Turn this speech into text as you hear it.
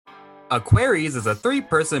Aquaries is a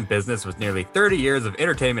three-person business with nearly 30 years of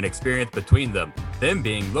entertainment experience between them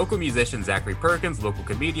being local musician Zachary Perkins, local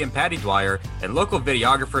comedian Patty Dwyer, and local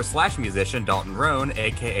videographer/musician Dalton Roan,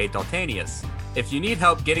 aka Daltanius. If you need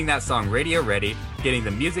help getting that song radio ready, getting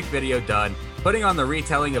the music video done, putting on the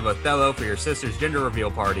retelling of Othello for your sister's gender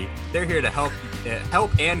reveal party, they're here to help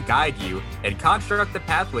and guide you and construct the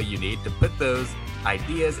pathway you need to put those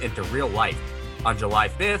ideas into real life. On July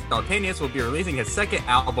 5th, Daltanius will be releasing his second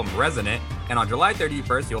album, Resonant, and on July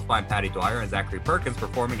 31st, you'll find Patty Dwyer and Zachary Perkins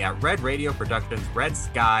performing at Red Radio Productions' Red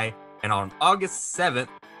Sky, and on August 7th,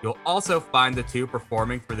 you'll also find the two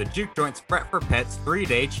performing for the Juke Joint's Fret for Pets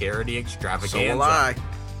 3-day charity extravaganza. So will I.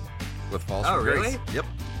 With False Oh, Grace. really? Yep.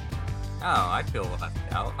 Oh, I feel left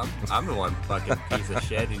out. I'm the one fucking piece of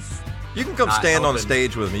shit who's You can come not stand on helping.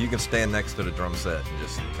 stage with me. You can stand next to the drum set and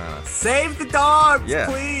just kind of... Save the dogs, Yeah,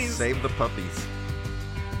 please! save the puppies.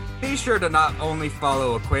 Be sure to not only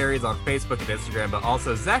follow Aquaries on Facebook and Instagram, but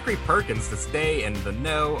also Zachary Perkins to stay in the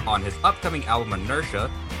know on his upcoming album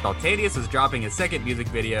Inertia. Daltanius is dropping his second music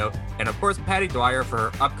video, and of course Patty Dwyer for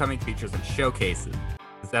her upcoming features and showcases.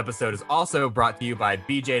 This episode is also brought to you by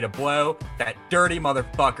BJ DeBlow, that dirty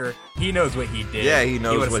motherfucker. He knows what he did. Yeah, he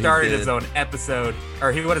knows He would have what he started did. his own episode,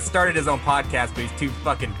 or he would have started his own podcast, but he's too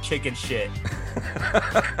fucking chicken shit.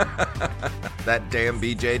 That damn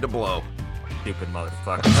BJ DeBlow. Stupid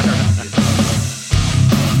motherfucker.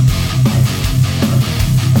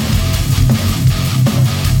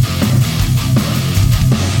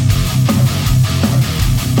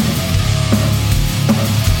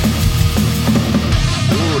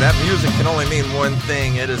 Ooh, that music can only mean one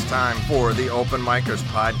thing. It is time for the Open Micers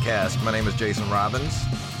podcast. My name is Jason Robbins.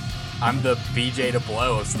 I'm the BJ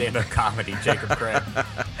DeBlow of stand-up comedy, Jacob Craig.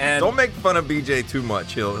 And Don't make fun of BJ too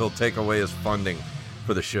much. He'll take away his funding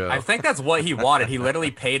for the show. I think that's what he wanted. He literally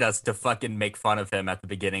paid us to fucking make fun of him at the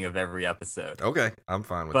beginning of every episode. Okay, I'm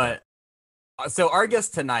fine with that. But so our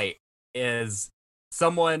guest tonight is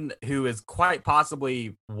someone who is quite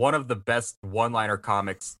possibly one of the best one-liner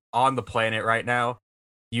comics on the planet right now.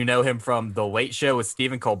 You know him from The Late Show with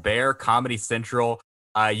Stephen Colbert, Comedy Central.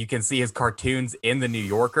 You can see his cartoons in The New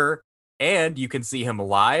Yorker, and you can see him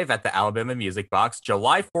live at the Alabama Music Box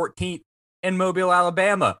July 14th in Mobile,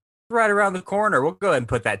 Alabama. Right around the corner. We'll go ahead and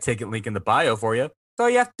put that ticket link in the bio for you. So all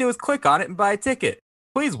you have to do is click on it and buy a ticket.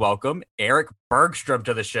 Please welcome Erik Bergstrom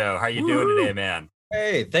to the show. How you doing today, man?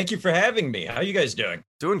 Hey, thank you for having me. How you guys doing?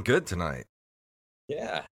 Doing good tonight.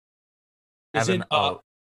 Yeah. Having-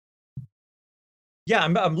 Yeah,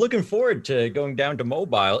 I'm looking forward to going down to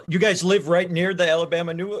Mobile. You guys live right near the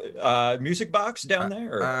Alabama Music Box down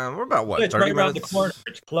there? Or? We're about, what, It's 30 right around minutes? the corner.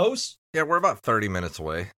 It's close? Yeah, we're about 30 minutes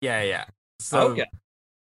away. Yeah. So Okay.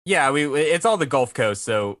 yeah, it's all the Gulf Coast.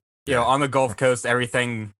 So you know, on the Gulf Coast,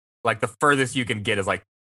 everything like the furthest you can get is like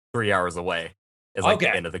 3 hours away. Is like the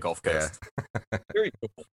Okay. end of the Gulf Coast. Very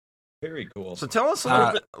cool. Very cool. So tell us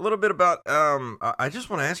a little bit about, I just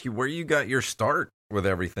want to ask you where you got your start with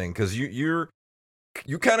everything, because you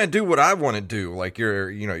kind of do what I want to do. Like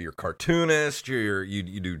you're cartoonist, you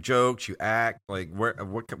do jokes, you act. Like where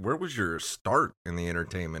was your start in the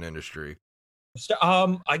entertainment industry? So,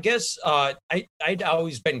 I guess I'd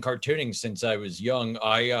always been cartooning since I was young.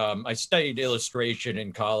 I studied illustration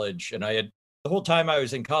in college, and the whole time I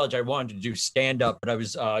was in college, I wanted to do stand-up, but I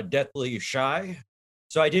was deathly shy.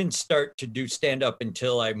 So I didn't start to do stand-up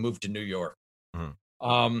until I moved to New York.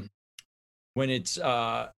 Mhm. When it's,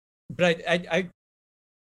 but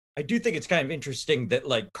I do think it's kind of interesting that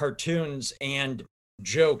like cartoons and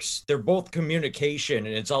jokes, they're both communication,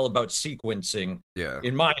 and it's all about sequencing. Yeah.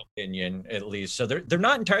 In my opinion, at least. So they're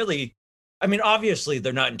not entirely. I mean, obviously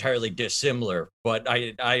they're not entirely dissimilar, but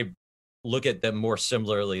I look at them more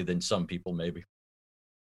similarly than some people maybe.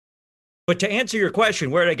 But to answer your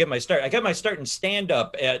question, where did I get my start? I got my start in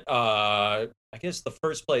stand-up at I guess the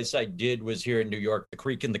first place I did was here in New York, the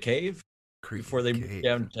Creek in the Cave, before they moved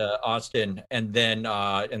down to Austin, and then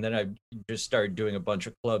I just started doing a bunch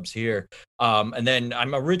of clubs here. And then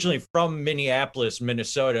I'm originally from Minneapolis,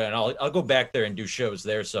 Minnesota, and I'll go back there and do shows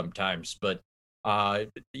there sometimes. But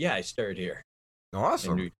yeah, I started here.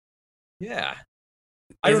 Awesome. Yeah.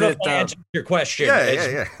 I don't know if I answered your question.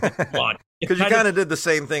 Yeah. On. Because you kind of did the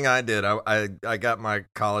same thing I did. I got my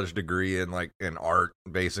college degree in art,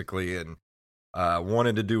 basically, and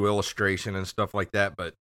wanted to do illustration and stuff like that.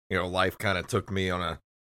 But life kind of took me on a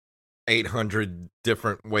 800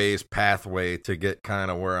 different ways pathway to get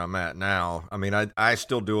kind of where I'm at now. I mean, I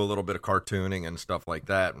still do a little bit of cartooning and stuff like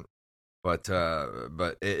that, but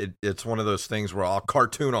it's one of those things where I'll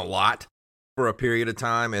cartoon a lot for a period of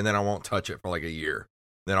time, and then I won't touch it for like a year.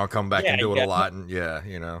 Then I'll come back and do it a lot, and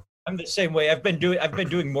I'm the same way. I've been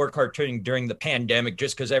doing more cartooning during the pandemic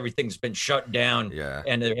just because everything's been shut down Yeah.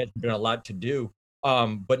 and there hasn't been a lot to do.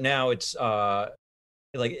 But now it's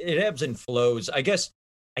like it ebbs and flows. I guess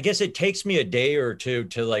it takes me a day or two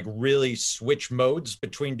to like really switch modes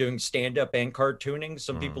between doing stand up and cartooning.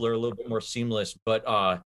 Some Mhm. people are a little bit more seamless, but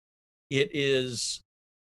it is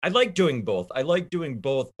I like doing both. I like doing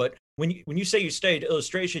both, but when you say you studied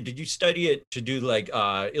illustration, did you study it to do like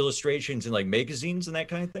illustrations in like magazines and that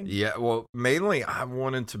kind of thing? Yeah, well, mainly I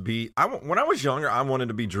wanted to be. When I was younger, I wanted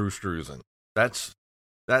to be Drew Struzan. That's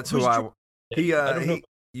who Who's Drew? I. He I don't know. he.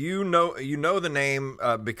 You know the name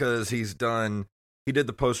because he did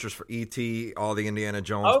the posters for E.T., all the Indiana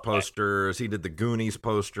Jones Okay, posters. He did the Goonies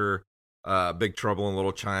poster, Big Trouble in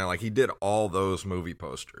Little China. Like he did all those movie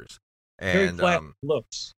posters. very And classic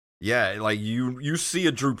looks. yeah, like you see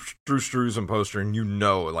a Drew Struzan poster and you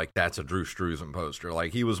know like that's a Drew Struzan poster.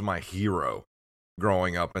 Like he was my hero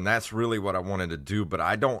growing up, and that's really what I wanted to do. But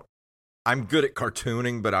I'm good at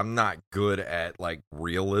cartooning, but I'm not good at like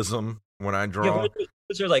realism when I Yeah, draw.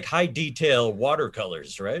 those are like high detail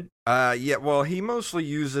watercolors, right? Yeah, well, he mostly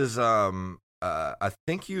uses I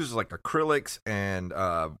think he uses like acrylics and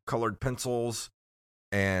colored pencils,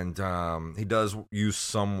 and he does use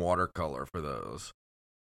some watercolor for those.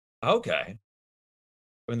 Okay.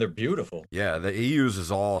 I mean, they're beautiful. Yeah, he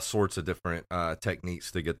uses all sorts of different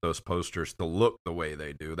techniques to get those posters to look the way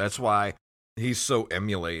they do. That's why he's so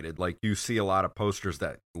emulated. Like you see a lot of posters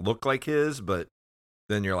that look like his, but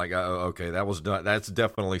then you're like, oh, okay, that was done. That's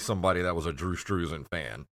definitely somebody that was a Drew Struzan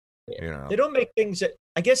fan. Yeah. You know? They don't make things that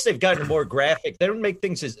I guess they've gotten more graphic. They don't make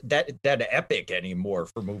things as that epic anymore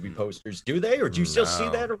for movie posters, do they? Or do you still see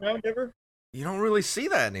No, that around ever? you don't really see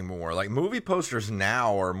that anymore. Like movie posters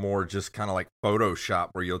now are more just kind of like Photoshop,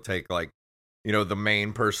 where you'll take like the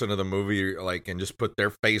main person of the movie like and just put their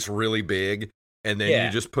face really big, and then you Yeah.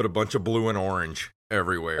 just put a bunch of blue and orange And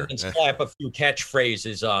everywhere. then slap a few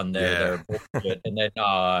catchphrases on there that Yeah. are bullshit. And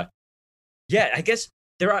then yeah, I guess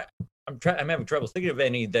there are I'm having trouble thinking of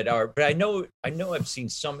any that are, but I know I've seen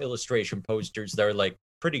some illustration posters that are like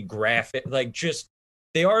pretty graphic, like just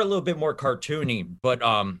they are a little bit more cartoony, but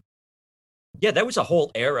yeah, that was a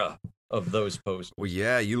whole era of those posters. Well,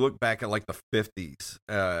 yeah, you look back at like the 50s,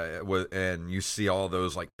 and you see all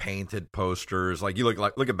those like painted posters. Like you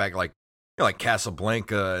look at back like like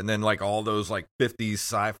Casablanca, and then like all those like 50s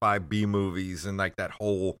sci-fi B movies, and like that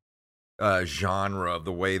whole genre of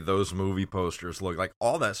the way those movie posters look. Like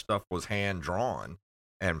all that stuff was hand drawn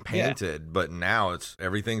and Yeah. painted, but now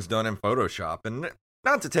everything's done in Photoshop. And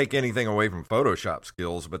not to take anything away from Photoshop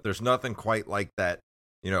skills, but there's nothing quite like that,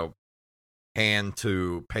 you know, hand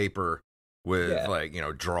to paper with Yeah. like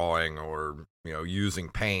drawing or using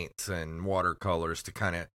paints and watercolors to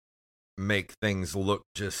kind of make things look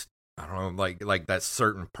just, I don't know, like that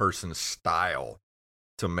certain person's style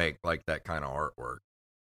to make like that kind of artwork.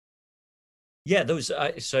 Yeah, those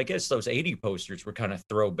so I guess those 80 posters were kind of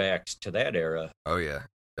throwbacks to that era. Oh yeah,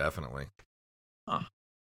 definitely. Huh.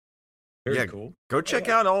 Very Yeah, cool. go Oh, check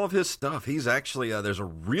yeah. out all of his stuff. He's actually there's a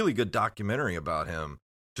really good documentary about him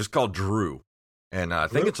just called Drew, and I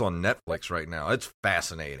think Drew? it's on Netflix right now. It's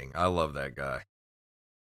fascinating. I love that guy.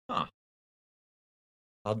 Huh.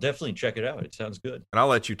 I'll definitely check it out. It sounds good. And I'll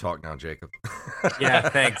let you talk now, Jacob. Yeah,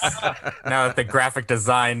 thanks. Now that the graphic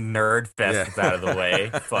design nerd fest Yeah. is out of the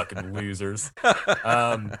way, fucking losers.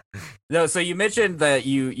 No, so you mentioned that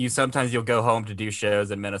you sometimes you'll go home to do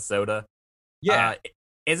shows in Minnesota. Yeah.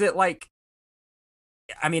 Is it like?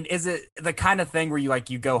 I mean, is it the kind of thing where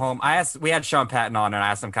you go home? We had Sean Patton on, and I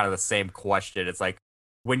asked him kind of the same question. It's like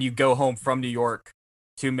when you go home from New York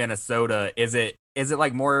to Minnesota, is it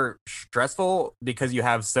like more stressful because you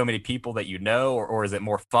have so many people that you know, or is it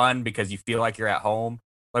more fun because you feel like you're at home?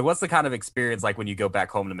 Like, what's the kind of experience like when you go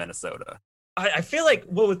back home to Minnesota? I feel like,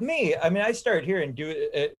 well, with me, I mean, I started here and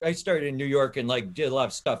I started in New York and like did a lot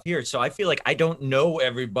of stuff here. So I feel like I don't know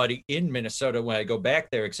everybody in Minnesota when I go back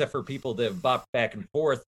there, except for people that have bopped back and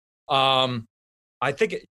forth. I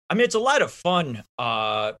think, I mean, it's a lot of fun.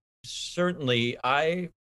 Certainly,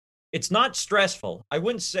 it's not stressful. I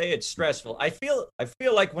wouldn't say it's stressful. I feel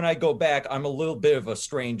like when I go back, I'm a little bit of a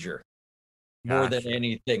stranger more than Gotcha.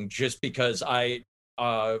 anything, just because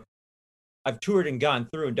I've toured and gone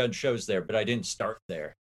through and done shows there, but I didn't start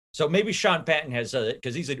there. So maybe Sean Patton has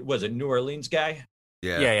because was a New Orleans guy.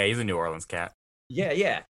 Yeah. Yeah, he's a New Orleans cat. Yeah,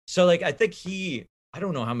 yeah. So like I think I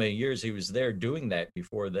don't know how many years he was there doing that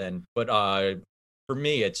before then, but for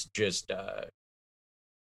me it's just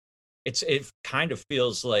it kind of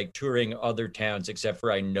feels like touring other towns except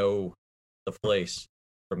for I know the place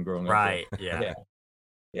from growing up there. Right. Yeah. Yeah.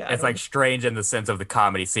 Yeah. I It's don't like strange in the sense of the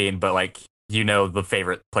comedy scene, but like you know the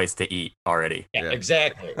favorite place to eat already. Yeah,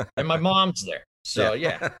 exactly. And my mom's there. So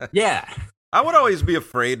yeah. Yeah. I would always be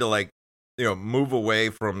afraid to like, move away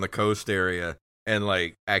from the coast area and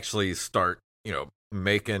like actually start,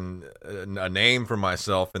 making a name for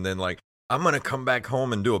myself, and then like I'm gonna come back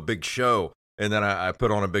home and do a big show, and then I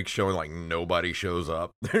put on a big show and like nobody shows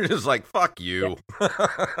up. They're just like, fuck you.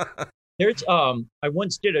 Yeah. There's I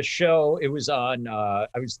once did a show. It was on I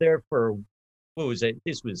was there for, what was it?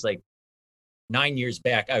 This was like 9 years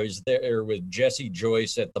back. I was there with Jesse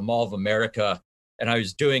Joyce at the Mall of America, and I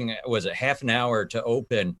was doing, was it half an hour to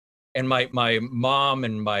open, and my mom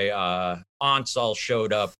and my aunts all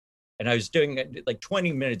showed up, and I was doing it like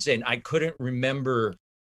 20 minutes in. I couldn't remember.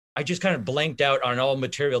 I just kind of blanked out on all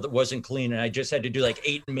material that wasn't clean, and I just had to do like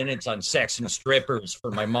 8 minutes on sex and strippers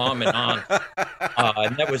for my mom and aunt,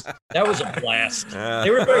 and that was a blast. They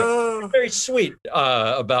were very sweet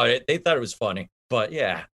about it. They thought it was funny, but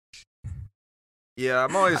yeah. Yeah,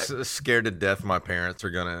 I'm always scared to death my parents are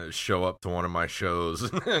gonna show up to one of my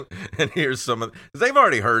shows and hear some of. They've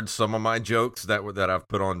already heard some of my jokes that I've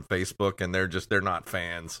put on Facebook, and they're not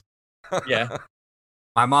fans. Yeah.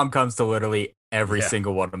 My mom comes to literally every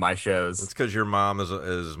single one of my shows. It's because your mom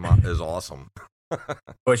is awesome.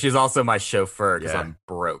 But she's also my chauffeur because I'm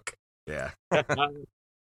broke. Yeah.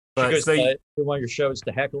 But so you want your shows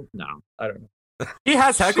to heckle? No, I don't know. She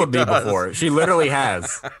has heckled me before. She literally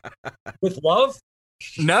has. With love?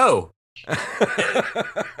 No.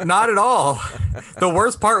 Not at all. The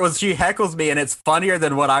worst part was she heckles me and it's funnier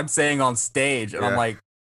than what I'm saying on stage. And I'm like,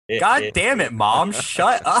 God damn it, Mom,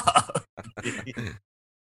 shut up.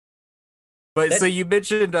 But so you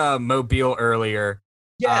mentioned Mobile earlier.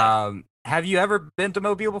 Yeah. Have you ever been to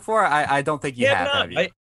Mobile before? I don't think you have you?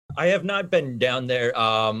 I have not been down there.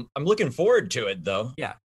 I'm looking forward to it, though.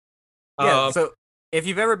 Yeah. Yeah. So if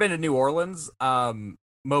you've ever been to New Orleans,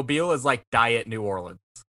 Mobile is like Diet New Orleans.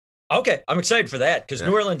 Okay, I'm excited for that because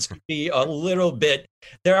New Orleans can be a little bit.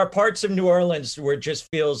 There are parts of New Orleans where it just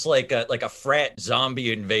feels like a frat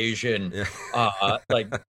zombie invasion.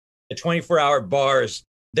 Like the 24-hour bars.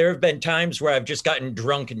 There have been times where I've just gotten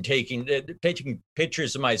drunk and taking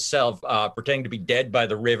pictures of myself pretending to be dead by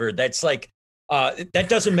the river. That's like that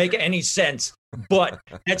doesn't make any sense, but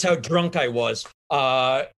that's how drunk I was.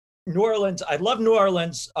 New Orleans, I love New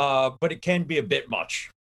Orleans, but it can be a bit much.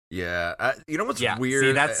 Yeah, you know what's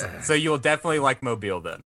weird? See, so you'll definitely like Mobile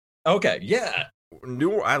then. Okay, yeah.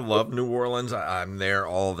 I love New Orleans. I'm there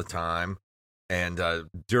all the time. And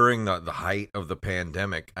during the height of the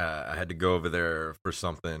pandemic, I had to go over there for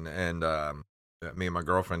something. And me and my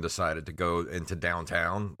girlfriend decided to go into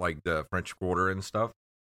downtown, like the French Quarter and stuff,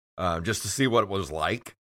 just to see what it was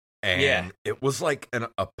like. And it was like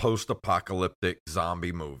a post-apocalyptic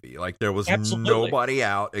zombie movie. Like there was nobody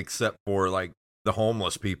out except for like the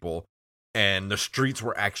homeless people, and the streets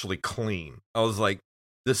were actually clean. I was like,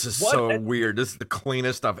 this is so weird. This is the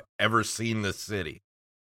cleanest I've ever seen this city.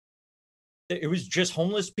 It was just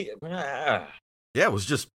homeless people. Yeah, it was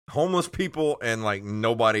just homeless people and like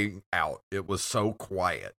nobody out. It was so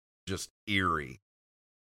quiet, just eerie.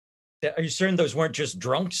 Are you certain those weren't just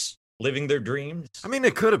drunks living their dreams? I mean,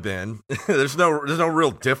 it could have been. There's no real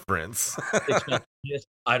difference.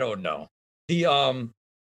 I don't know.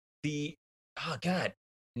 Oh God,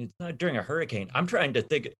 it's not during a hurricane. I'm trying to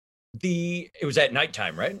think. It was at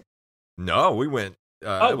nighttime, right? No, we went.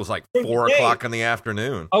 It was like 4 o'clock in the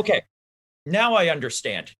afternoon. Okay, now I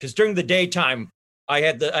understand. Because during the daytime, I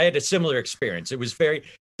had a similar experience. It was there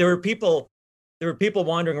were people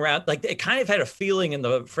wandering around. Like it kind of had a feeling in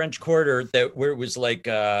the French Quarter where it was like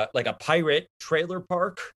a pirate trailer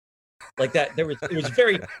park. Like that, it was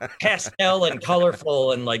very pastel and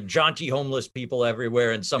colorful, and like jaunty homeless people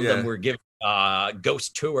everywhere, and some of them were giving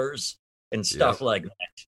ghost tours and stuff like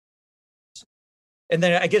that. And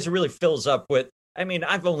then I guess it really fills up with. I mean,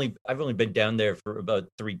 I've only been down there for about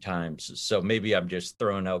 3 times, so maybe I'm just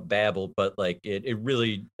throwing out babble. But like it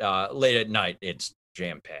really late at night, it's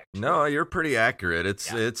jam packed. No, you're pretty accurate.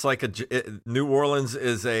 It's like New Orleans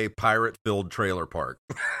is a pirate-filled trailer park.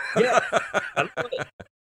 Yeah. I love it.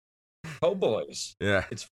 Oh boys, yeah,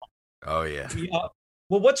 it's fun. Oh yeah.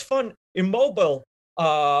 Well, what's fun in Mobile?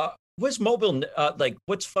 What's Mobile like?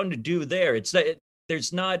 What's fun to do there? It's that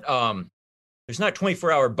there's not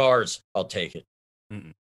 24-hour bars. I'll take it.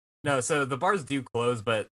 Mm-mm. No, so the bars do close,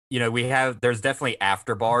 but there's definitely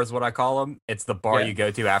after bars, what I call them. It's the bar you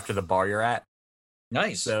go to after the bar you're at.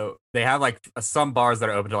 Nice. So they have like some bars that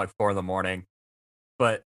are open till like 4 a.m.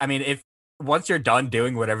 But I mean, once you're done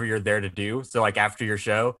doing whatever you're there to do, so like after your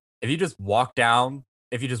show. If you just walk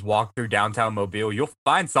through downtown Mobile, you'll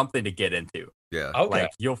find something to get into. Yeah. Okay.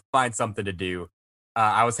 Like you'll find something to do.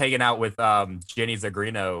 I was hanging out with Jenny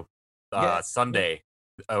Zagrino Yeah. Sunday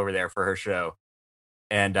over there for her show.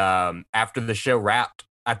 And after the show wrapped,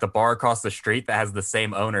 at the bar across the street that has the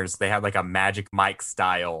same owners, they had like a Magic Mike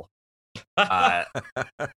style, yeah,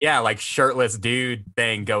 like shirtless dude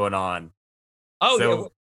thing going on. Oh, So yeah.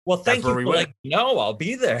 Well, thank you where we for went. like, no, I'll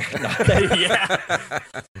be there. Yeah.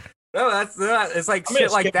 No, that's it's like I'm gonna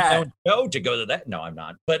shit like skip my that. own show to go to that. No, I'm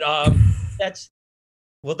not. But that's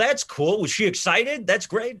cool. Was she excited? That's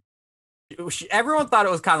great. Everyone thought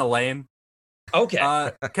it was kind of lame.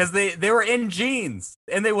 Okay. Because they were in jeans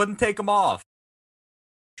and they wouldn't take them off.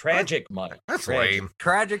 Tragic Mike. That's Tragic. lame.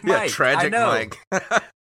 Tragic Yeah, Mike. tragic I know. Mike.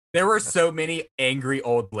 There were so many angry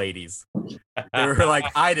old ladies. They were like,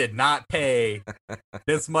 I did not pay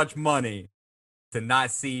this much money to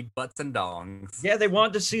not see butts and dongs. Yeah, they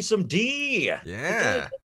wanted to see some D. Yeah.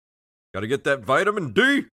 Got to get that vitamin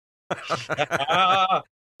D.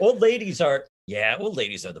 Old ladies are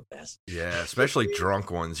the best. Yeah, especially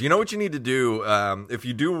drunk ones. You know what you need to do? If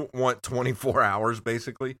you do want 24 hours,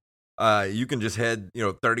 basically, you can just head,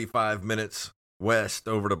 35 minutes west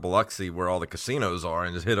over to Biloxi where all the casinos are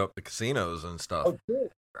and just hit up the casinos and stuff. Oh, cool.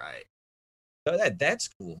 Right. So that's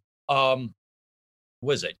cool.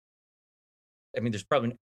 Was it? I mean, there's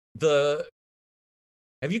probably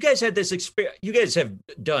have you guys had this experience? You guys have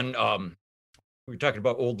done, we were talking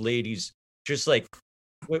about old ladies, just like,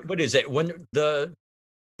 what is it? When the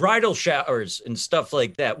bridal showers and stuff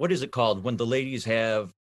like that, what is it called? When the ladies have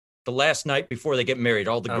the last night before they get married,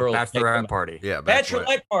 all the girls. Bachelorette party. Yeah,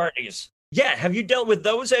 bachelorette parties. Yeah, have you dealt with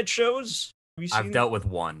those at shows? I've dealt with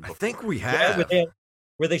one before. I think we have. Yeah,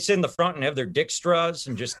 where they sit in the front and have their dick straws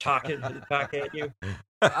and just talk at you.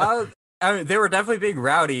 I mean, they were definitely being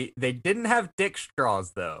rowdy. They didn't have dick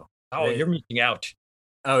straws though. Oh, you're missing out.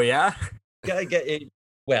 Oh yeah. I get it.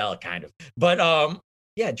 Well, kind of, but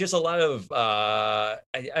yeah, just a lot of. I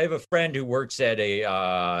have a friend who works at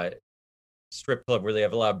a strip club where they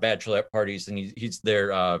have a lot of bachelorette parties, and he's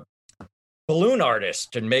their balloon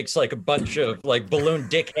artist and makes like a bunch of like balloon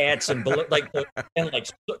dick hats and and like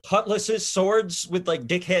cutlasses, swords with like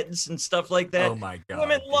dick heads and stuff like that. Oh my god,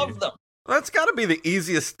 women love them. That's got to be the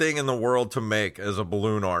easiest thing in the world to make as a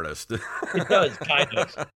balloon artist. It does, kind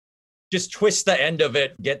of. Just twist the end of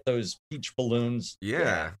it, get those peach balloons.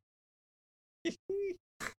 Yeah.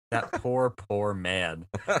 That poor man.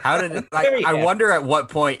 How did it, I wonder at what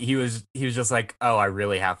point he was just like, oh, I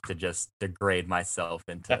really have to just degrade myself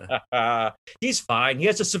into. He's fine. He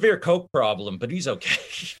has a severe coke problem, but he's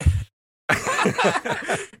okay.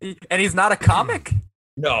 And he's not a comic?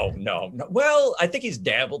 No. Well, I think he's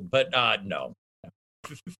dabbled, but no.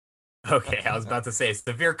 Okay, I was about to say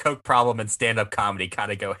severe coke problem and stand-up comedy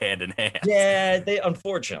kind of go hand in hand. Yeah, they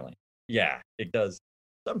unfortunately. Yeah, it does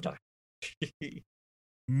sometimes.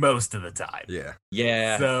 Most of the time.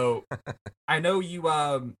 Yeah. So I know you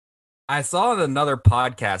I saw on another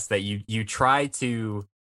podcast that you try to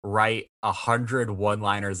write 100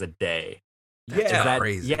 one-liners a day. Yeah.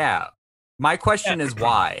 Crazy. Yeah. My question is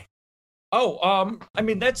why? Oh, I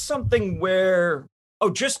mean, that's something where,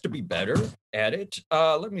 just to be better at it.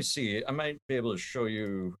 Let me see. I might be able to show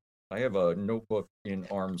you. I have a notebook in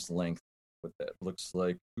arm's length. What that looks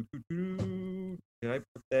like. Can I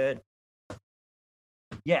put that?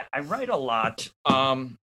 Yeah, I write a lot.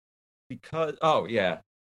 Because yeah.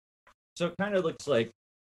 So it kind of looks like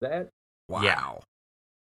that. Wow. Yeah.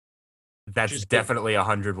 That's just definitely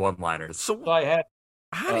 100 one-liners. So I had.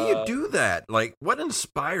 How do you do that? Like, what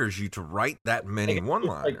inspires you to write that many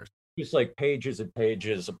one-liners? Just like pages and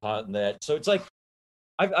pages upon that. So it's like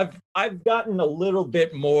I've gotten a little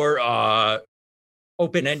bit more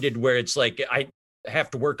open-ended, where it's like I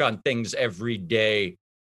have to work on things every day,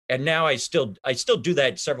 and now I still do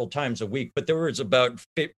that several times a week. But there was about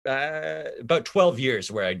 12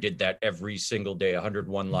 years where I did that every single day, 100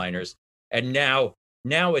 one-liners, and now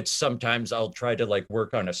it's sometimes I'll try to like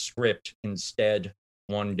work on a script instead.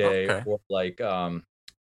 One day, or like because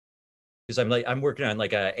I'm working on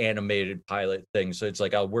like an animated pilot thing, so it's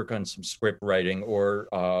like I'll work on some script writing, or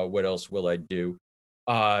what else will I do?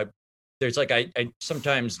 There's like I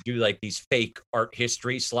sometimes do like these fake art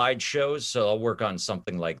history slideshows, so I'll work on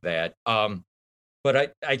something like that.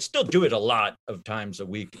 But I still do it a lot of times a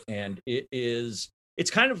week, and it's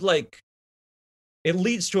kind of like it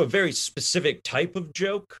leads to a very specific type of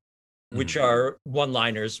joke, which are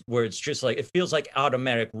one-liners, where it's just like, it feels like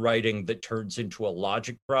automatic writing that turns into a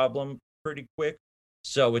logic problem pretty quick.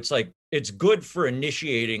 So it's like, it's good for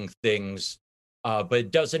initiating things, but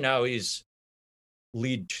it doesn't always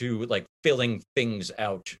lead to like filling things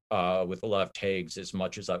out with a lot of tags as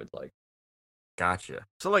much as I would like. Gotcha.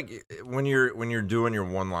 So like when you're doing your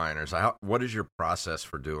one-liners, what is your process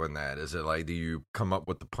for doing that? Is it like, do you come up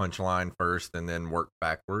with the punchline first and then work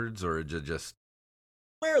backwards, or is it just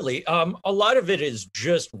Rarely. A lot of it is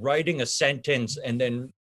just writing a sentence and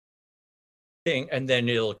then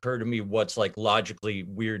it'll occur to me what's like logically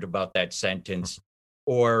weird about that sentence,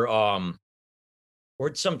 or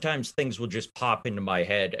sometimes things will just pop into my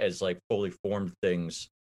head as like fully formed things,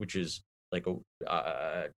 which is like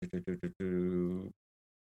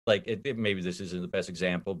maybe this isn't the best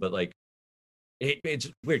example, but like it's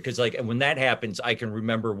weird because like when that happens, I can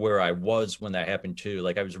remember where I was when that happened too.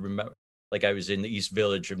 Like I was in the East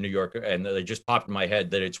Village of New York, and it just popped in my head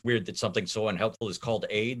that it's weird that something so unhelpful is called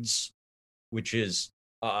AIDS, which is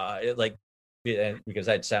because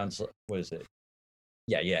that sounds, what is it?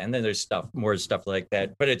 Yeah, and then there's more stuff like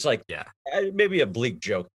that, but it's like Yeah. maybe a bleak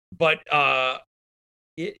joke, but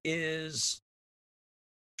it is.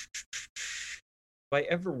 If I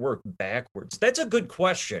ever work backwards, that's a good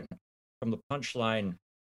question. From the punchline,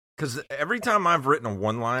 because every time I've written a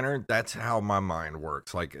one-liner, that's how my mind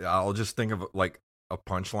works. Like I'll just think of like a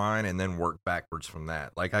punchline and then work backwards from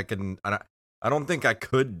that. Like I don't think I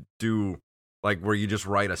could do like where you just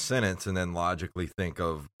write a sentence and then logically think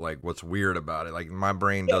of like what's weird about it. Like my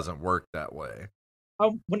brain doesn't work that way.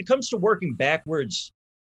 when it comes to working backwards,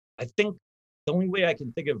 I think the only way I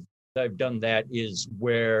can think of that I've done that is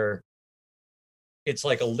where it's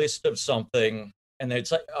like a list of something, and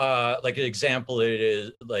it's like an example. It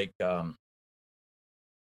is like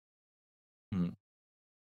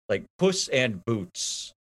Puss and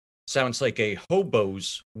Boots sounds like a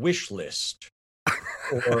hobo's wish list,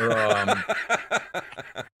 or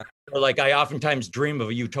or like I oftentimes dream of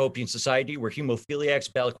a utopian society where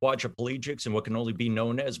hemophiliacs battle quadriplegics and what can only be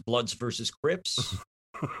known as Bloods versus Crips.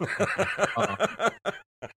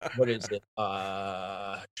 What is it?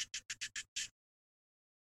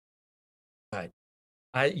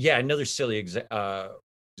 Another silly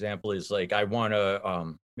example is like I want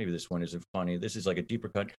to. Maybe this one isn't funny. This is like a deeper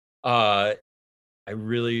cut. I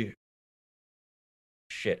really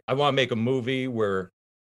I want to make a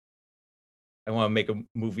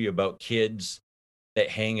movie about kids that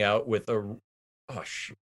hang out with a. Oh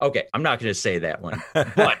shit. Okay, I'm not going to say that one,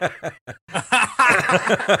 but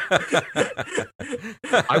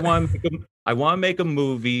I want to make a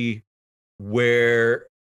movie where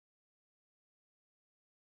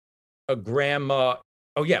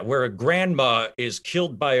where a grandma is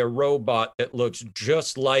killed by a robot that looks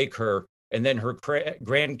just like her, and then her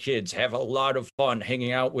grandkids have a lot of fun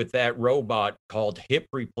hanging out with that robot called hip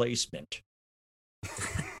replacement.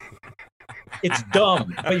 It's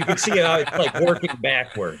dumb, but you can see how it's like working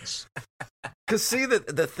backwards. Cause see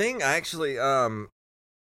the thing actually,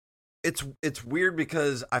 it's weird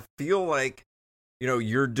because I feel like, you know,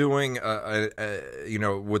 you're doing you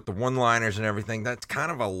know, with the one-liners and everything, that's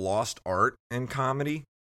kind of a lost art in comedy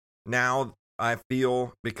now, I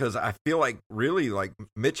feel, because I feel like really like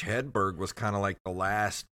Mitch Hedberg was kind of like the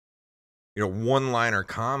last, you know, one-liner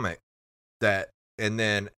comic that, and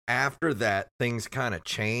then after that things kind of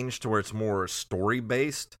changed to where it's more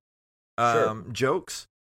story-based jokes,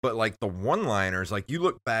 but like the one-liners, like you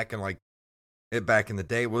look back and like it back in the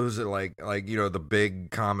day, what was it like, you know, the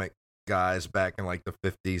big comic guys back in like the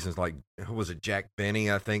 50s, and like, who was it, Jack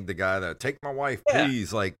Benny, I think, the guy that take my wife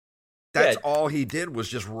please, like that's all he did was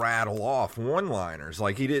just rattle off one-liners.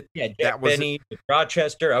 Like he did Jack Benny with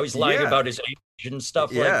Rochester, I was lying about his age and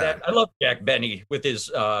stuff like that. I love Jack Benny with his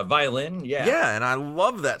violin. And I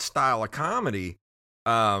love that style of comedy,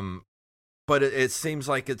 but it seems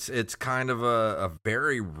like it's kind of a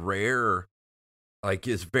very rare, like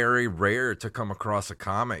it's very rare to come across a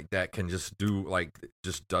comic that can just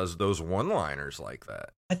does those one-liners like that.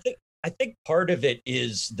 I think part of it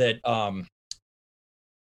is that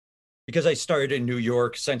because I started in New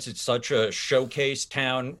York, since it's such a showcase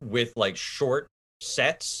town with like short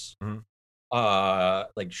sets,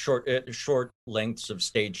 like short lengths of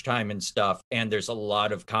stage time and stuff, and there's a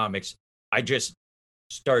lot of comics, I just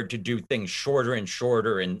started to do things shorter and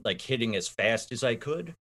shorter and like hitting as fast as I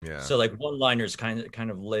could. So like one-liners kind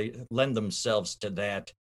of lend themselves to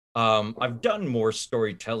that. I've done more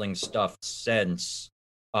storytelling stuff since,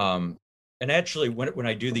 and actually when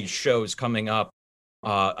I do these shows coming up,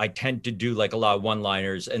 I tend to do like a lot of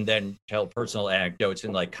one-liners and then tell personal anecdotes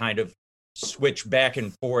and like kind of switch back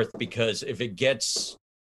and forth, because if it's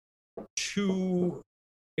too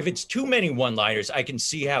many one-liners, I can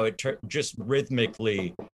see how it just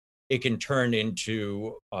rhythmically it can turn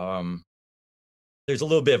into there's a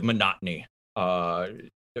little bit of monotony, or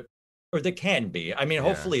there can be. I mean,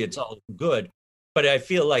 hopefully it's all good, but I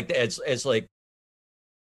feel like as like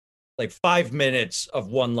like 5 minutes of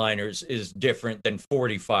one-liners is different than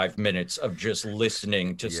 45 minutes of just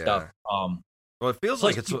listening to stuff. Well, it feels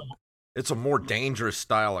like it's a more dangerous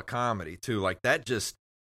style of comedy too. Like that, just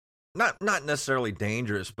not necessarily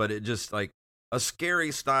dangerous, but it just like a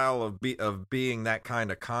scary style of being that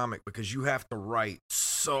kind of comic, because you have to write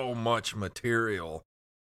so much material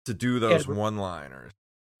to do those one-liners.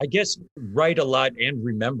 I guess write a lot and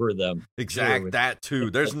remember them. Exact, that too.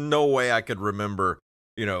 There's no way I could remember,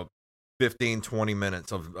 15, 20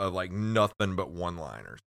 minutes of like nothing but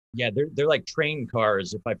one-liners. Yeah, they're like train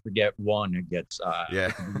cars. If I forget one, it gets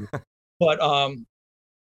yeah. But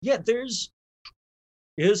yeah, is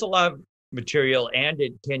a lot of material, and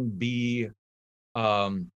it can be I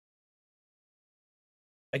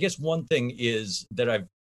guess one thing is that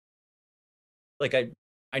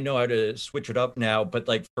I know how to switch it up now, but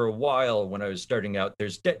like for a while when I was starting out,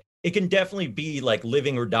 it can definitely be like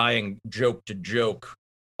living or dying joke to joke,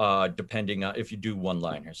 depending on if you do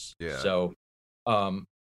one-liners. Yeah. So,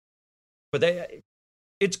 but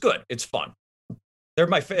it's good. It's fun. They're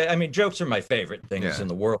jokes are my favorite things in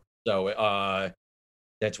the world. So,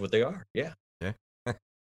 that's what they are. Yeah. Yeah.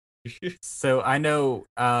 So I know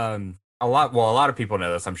a lot of people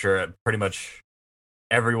know this. I'm sure pretty much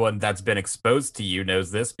everyone that's been exposed to you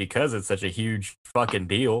knows this because it's such a huge fucking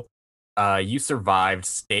deal. You survived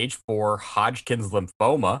stage 4 Hodgkin's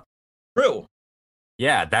lymphoma. True.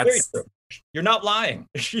 Yeah, that's true. You're not lying.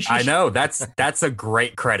 I know. That's a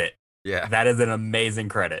great credit. Yeah. That is an amazing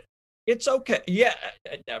credit. It's okay. Yeah.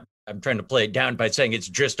 I'm trying to play it down by saying it's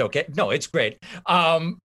just okay. No, it's great.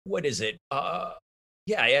 What is it?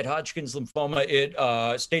 Yeah, I had Hodgkin's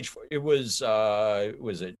lymphoma. Stage 4. It was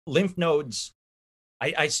it lymph nodes?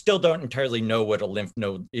 I still don't entirely know what a lymph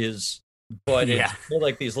node is, but it's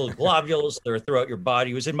like these little globules that are throughout your body.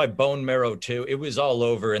 It was in my bone marrow too. It was all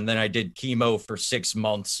over. And then I did chemo for 6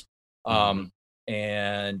 months.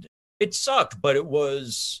 And it sucked, but it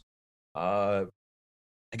was, I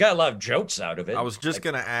got a lot of jokes out of it. I was just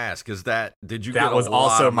going to ask, did you that get a was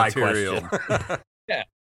lot also of my material? question. Yeah,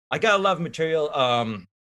 I got a lot of material.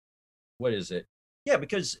 What is it? Yeah,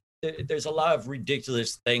 because there's a lot of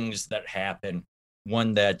ridiculous things that happen.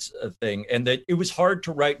 One that's a thing, and that it was hard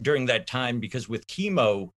to write during that time because with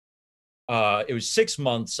chemo, it was 6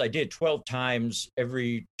 months. I did 12 times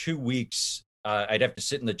every 2 weeks. I'd have to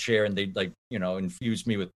sit in the chair, and they'd infuse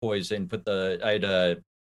me with poison. I had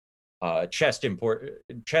a chest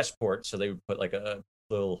port, so they would put like a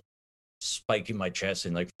little spike in my chest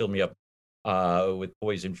and like fill me up with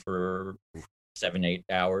poison for 7-8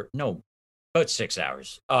 hours. No, about 6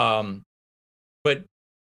 hours. But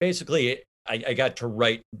basically, I got to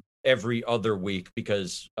write every other week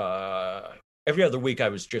because every other week I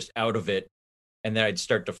was just out of it, and then I'd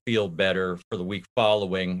start to feel better for the week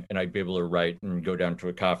following, and I'd be able to write and go down to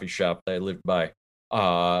a coffee shop that I lived by.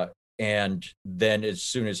 And then as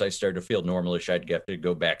soon as I started to feel normalish, I'd have to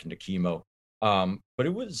go back into chemo. But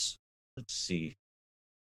it was, let's see,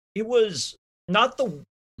 it was not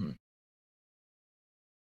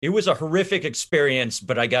it was a horrific experience,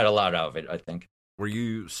 but I got a lot out of it, I think. Were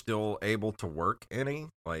you still able to work any?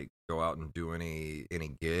 Like go out and do any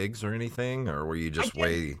gigs or anything? Or were you just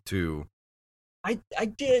way too... I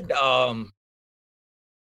did, I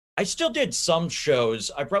still did some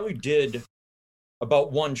shows. I probably did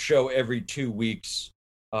about one show every 2 weeks.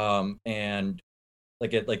 And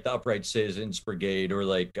like at like the Upright Citizens Brigade or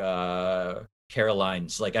like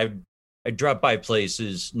Caroline's. Like I drop by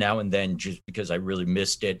places now and then just because I really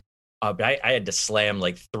missed it. But I had to slam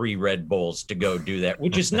like 3 Red Bulls to go do that,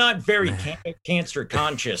 which is not very cancer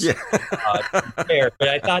conscious. But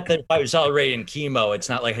I thought that if I was already in chemo, it's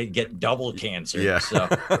not like I'd get double cancer. Yeah. So.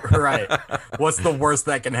 Right. What's the worst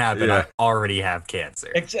that can happen? Yeah. I already have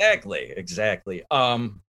cancer. Exactly.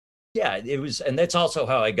 Yeah, it was, and that's also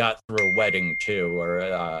how I got through a wedding too.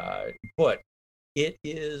 But it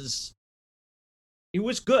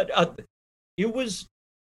was good. It was.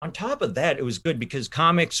 On top of that, it was good because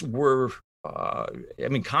comics were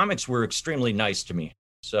extremely nice to me.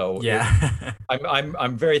 So yeah,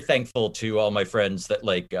 I'm very thankful to all my friends that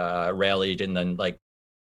rallied, and then like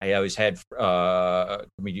I always had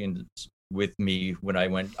comedians with me when I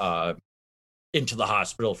went into the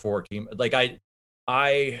hospital for chemo. Like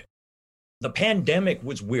the pandemic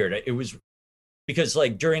was weird. It was because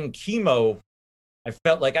like during chemo, I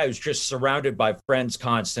felt like I was just surrounded by friends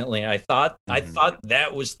constantly. And I thought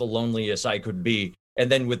that was the loneliest I could be. And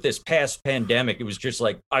then with this past pandemic, it was just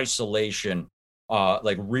like isolation,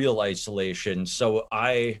 like real isolation. So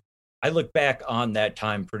I look back on that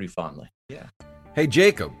time pretty fondly. Yeah. Hey,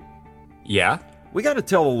 Jacob. Yeah? We got to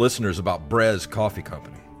tell the listeners about Brez Coffee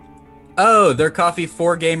Company. Oh, they're coffee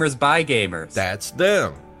for gamers by gamers. That's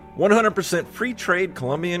them. 100% free trade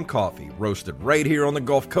Colombian coffee, roasted right here on the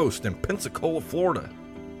Gulf Coast in Pensacola, Florida.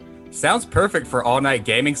 Sounds perfect for all-night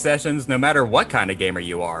gaming sessions, no matter what kind of gamer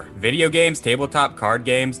you are. Video games, tabletop, card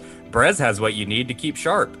games, Brez has what you need to keep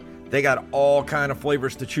sharp. They got all kind of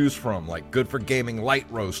flavors to choose from, like Good for Gaming Light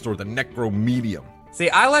Roast or the Necro Medium. See,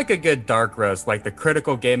 I like a good dark roast, like the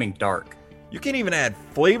Critical Gaming Dark. You can even add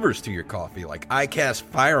flavors to your coffee, like ICAST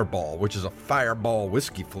Fireball, which is a fireball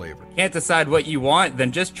whiskey flavor. Can't decide what you want?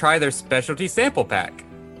 Then just try their specialty sample pack.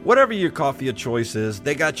 Whatever your coffee of choice is,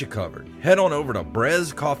 they got you covered. Head on over to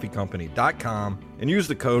brezcoffeecompany.com and use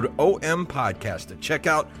the code OMPodcast at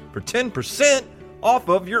checkout for 10% off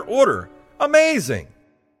of your order. Amazing!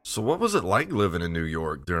 So what was it like living in New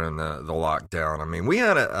York during the lockdown? I mean, we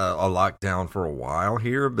had a lockdown for a while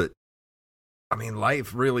here, but I mean,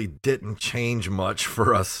 life really didn't change much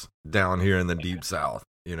for us down here in the Deep South.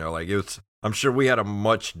 You know, like I'm sure we had a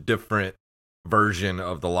much different version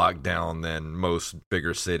of the lockdown than most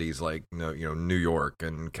bigger cities like, New York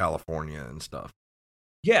and California and stuff.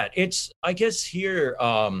 Yeah, I guess here,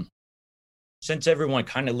 since everyone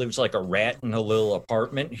kind of lives like a rat in a little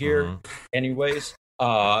apartment here, anyways,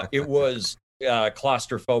 it was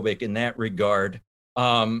claustrophobic in that regard.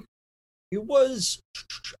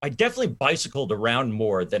 I definitely bicycled around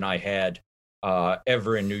more than I had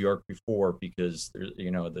ever in New York before, because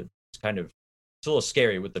it's kind of, it's a little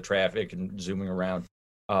scary with the traffic and zooming around.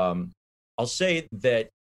 I'll say that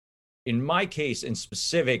in my case in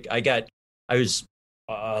specific, I was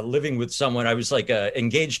living with someone. I was like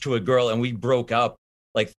engaged to a girl, and we broke up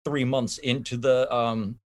like 3 months into the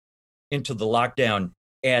lockdown.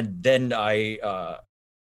 And then I,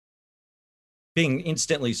 being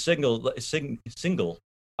instantly single,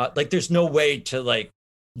 like there's no way to like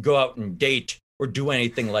go out and date or do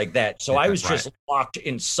anything like that. So I was just locked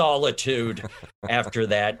in solitude after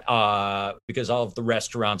that, because all of the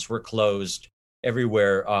restaurants were closed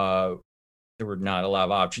everywhere. There were not a lot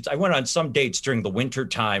of options. I went on some dates during the winter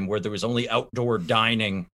time where there was only outdoor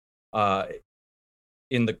dining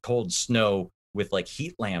in the cold snow with like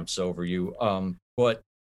heat lamps over you. But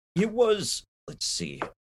it was, let's see,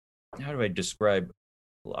 how do I describe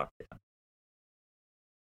lockdown?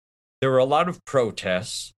 There were a lot of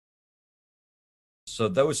protests. So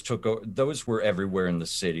those were everywhere in the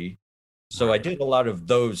city. So I did a lot of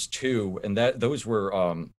those too, and those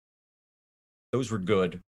were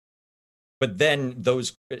good. But then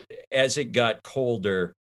as it got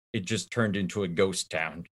colder, it just turned into a ghost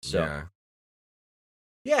town. So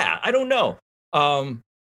yeah, I don't know.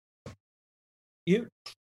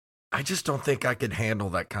 I just don't think I could handle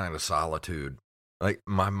that kind of solitude. Like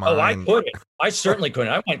my mind. Oh, I couldn't. I certainly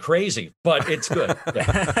couldn't. I went crazy, but it's good.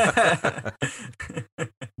 Yeah.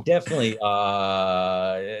 Definitely.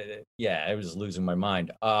 I was losing my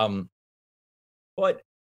mind. But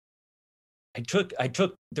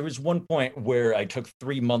there was one point where I took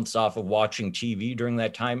 3 months off of watching TV during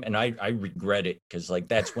that time, and I regret it, because like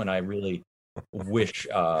that's when I really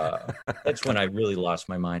that's when I really lost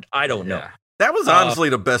my mind. I don't know. That was honestly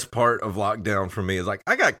the best part of lockdown for me, is like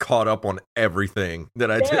I got caught up on everything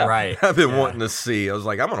that I've been wanting to see. I was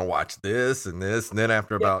like, I'm going to watch this and this. And then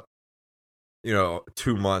after about, 2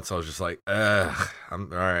 months, I was just like, I'm all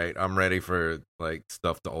right. I'm ready for like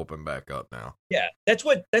stuff to open back up now. Yeah. That's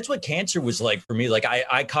what cancer was like for me. Like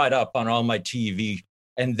I caught up on all my TV,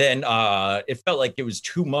 and then it felt like it was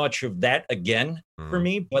too much of that again for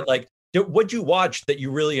me. But like, what'd you watch that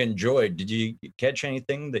you really enjoyed? Did you catch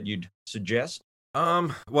anything that you'd suggest?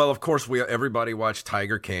 Well, of course, everybody watched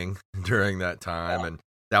Tiger King during that time, and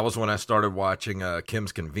that was when I started watching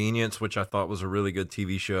Kim's Convenience, which I thought was a really good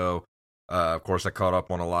TV show. Of course, I caught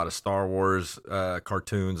up on a lot of Star Wars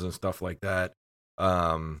cartoons and stuff like that.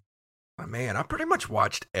 Man, I pretty much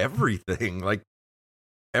watched everything. Like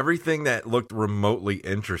everything that looked remotely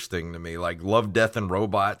interesting to me, like Love, Death, and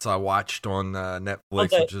Robots, I watched on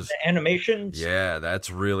Netflix, which is the animations. Yeah, that's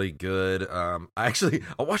really good. I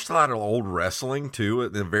watched a lot of old wrestling too.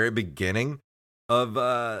 At the very beginning of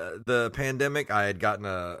the pandemic, I had gotten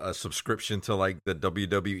a subscription to like the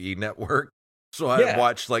WWE Network, so I had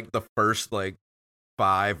watched like the first like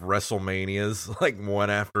 5 WrestleManias, like one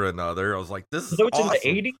after another. I was like, this is awesome. Those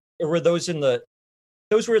in the 80s, or were those in the?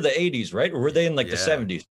 Those were the 80s, right? Or were they in like the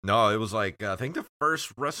 70s? No, it was like, I think the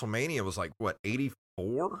first WrestleMania was like,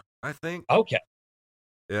 84, I think? Okay.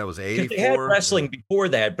 Yeah, it was 84. They had wrestling before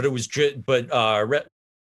that, but it was just, what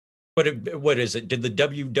is it? Did the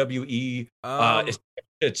WWE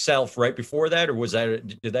itself right before that, or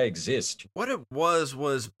did that exist? What it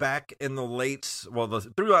was back in the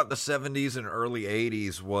throughout the 70s and early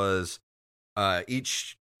 80s was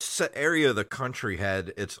each area of the country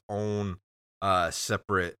had its own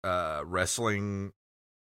separate wrestling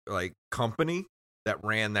like company that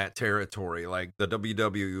ran that territory. Like the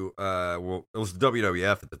WW, well, it was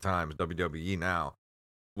WWF at the time, it's WWE now,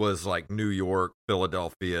 was like New York,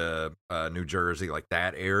 Philadelphia, New Jersey, like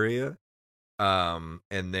that area. And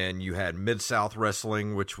then you had Mid-South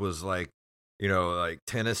Wrestling, which was like, you know, like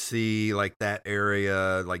Tennessee, like that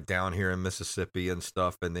area, like down here in Mississippi and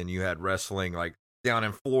stuff. And then you had wrestling like down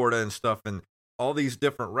in Florida and stuff. And all these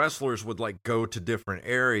different wrestlers would like go to different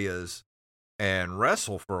areas and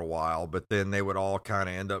wrestle for a while, but then they would all kind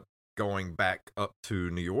of end up going back up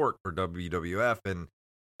to New York for WWF. And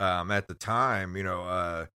at the time, you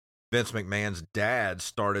know, Vince McMahon's dad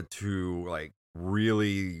started to like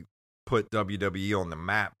really put WWE on the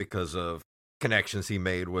map because of connections he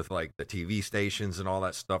made with like the TV stations and all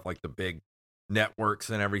that stuff, like the big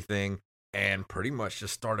networks and everything, and pretty much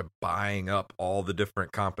just started buying up all the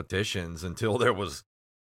different competitions until there was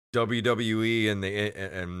WWE and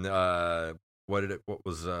what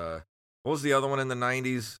was the other one in the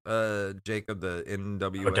 90s, Jacob, the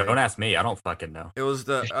NWA? Oh, don't ask me, I don't fucking know. It was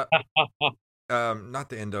the not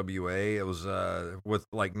the NWA, it was with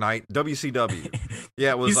like WCW.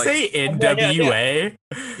 Yeah, it was you like, say NWA?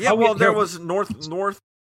 yeah, well, there was North or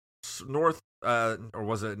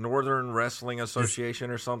was it Northern Wrestling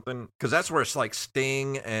Association or something? Because that's where it's like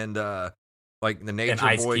Sting and like the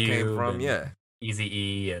Nature Boy came from. Yeah,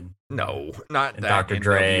 Eazy-E and no, not and that Dr. NWA.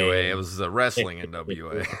 Dre. It was the wrestling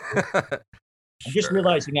NWA. I'm just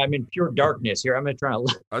realizing I'm in pure darkness here. I'm gonna try to.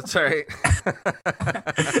 That's all right.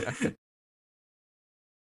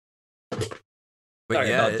 But Sorry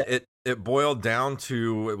yeah, it boiled down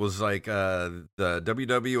to, it was like the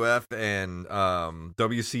WWF and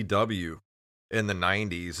WCW in the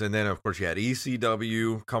 90s. And then, of course, you had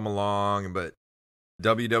ECW come along, but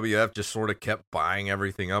WWF just sort of kept buying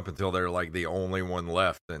everything up until they're like the only one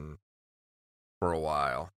left and for a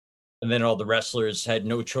while. And then all the wrestlers had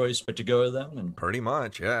no choice but to go to them. And pretty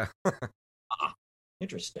much, yeah.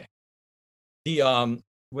 Interesting. The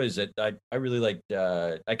what is it? I really liked.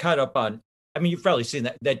 I caught up on. I mean, you've probably seen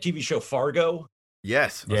that TV show Fargo.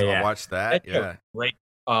 Yes, yeah, I watched that. Yeah, great.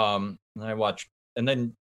 And I watched, and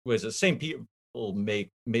then was the same people made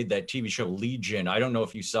that TV show Legion. I don't know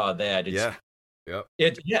if you saw that. It's,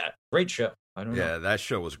 great show. I don't know. Yeah, that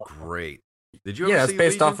show was great. Did you ever Yeah, see it's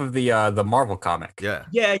based Legion? off of the Marvel comic. Yeah.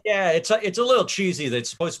 It's a little cheesy. That's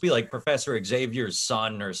supposed to be like Professor Xavier's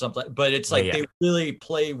son or something, but it's like they really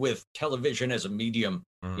play with television as a medium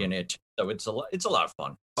in it. So it's a lot of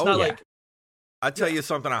fun. It's not like. I tell you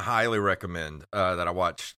something I highly recommend that I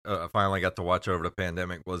watched. Finally got to watch over the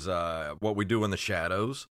pandemic was What We Do in the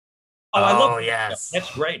Shadows. Oh, I love yes,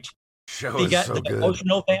 that's great. Show you is got so the good.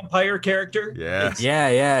 emotional vampire character.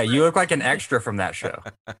 Yeah. You look like an extra from that show.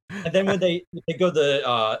 And then when they go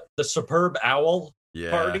the superb owl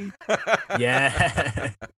party.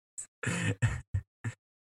 Yeah.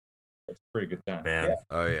 That's a pretty good time. Man. Yeah.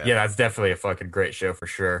 Oh yeah. Yeah, that's definitely a fucking great show for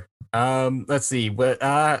sure. Let's see. What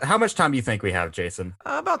how much time do you think we have, Jason?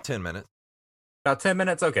 About 10 minutes. About 10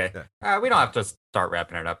 minutes? Okay. Yeah. We don't have to start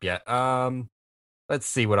wrapping it up yet. Let's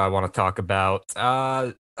see what I want to talk about.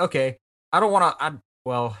 Okay. I don't want to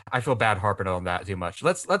I feel bad harping on that too much.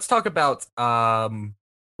 Let's talk about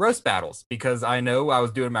roast battles, because I know I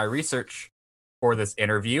was doing my research for this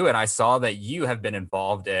interview and I saw that you have been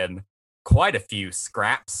involved in quite a few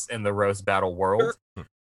scraps in the roast battle world. Sure.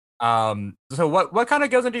 So what kind of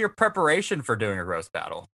goes into your preparation for doing a roast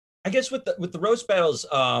battle? I guess with the roast battles,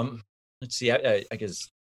 let's see, I guess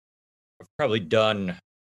I've probably done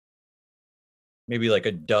maybe like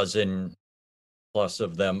a dozen plus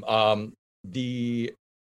of them. I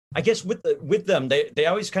guess with them, they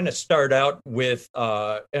always kind of start out with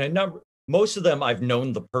most of them I've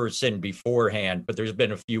known the person beforehand, but there's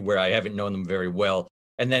been a few where I haven't known them very well.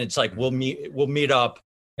 And then it's like we'll meet up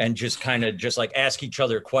and just kind of just like ask each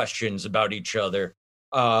other questions about each other.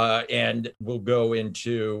 And we'll go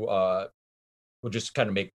into we'll just kind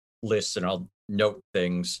of make lists and I'll note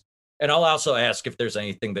things. And I'll also ask if there's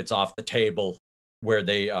anything that's off the table where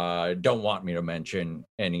they don't want me to mention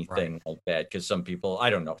anything like that. Because some people,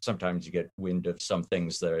 I don't know, sometimes you get wind of some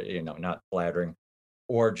things that are, not flattering,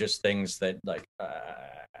 or just things that like,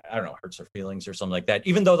 I don't know, hurts their feelings or something like that.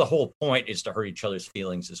 Even though the whole point is to hurt each other's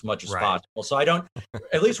feelings as much as possible. So I don't,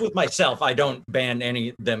 at least with myself, I don't ban any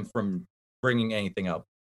of them from bringing anything up.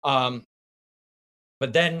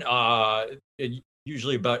 But then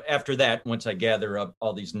usually about after that, once I gather up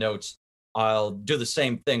all these notes, I'll do the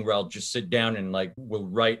same thing where I'll just sit down and like we'll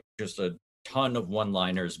write just a ton of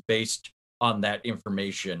one-liners based on that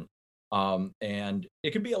information. And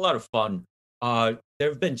it can be a lot of fun. There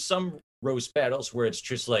have been some roast battles where it's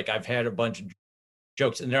just like I've had a bunch of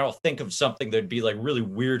jokes, and then I'll think of something that'd be like really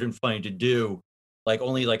weird and funny to do, like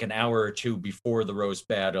only like an hour or two before the roast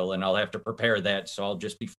battle, and I'll have to prepare that. So I'll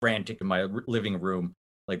just be frantic in my living room,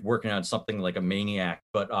 like working on something like a maniac.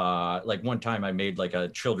 But like one time I made like a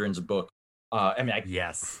children's book.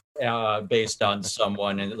 Yes. Based on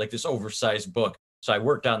someone, and like this oversized book. So I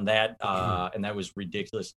worked on that, and that was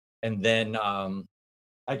ridiculous. And then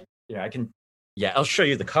I can, yeah, I'll show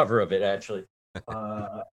you the cover of it actually.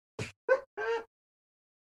 I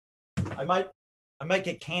might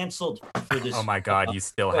get canceled for this. Oh my God, you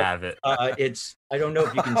still have it. It's, I don't know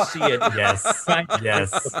if you can see it. Yes.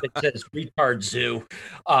 Yes. It says "Retard Zoo,"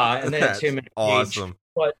 and then it's him in a awesome. Cage.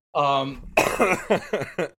 But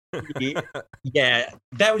yeah,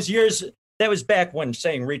 that was years. That was back when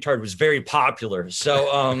saying "retard" was very popular.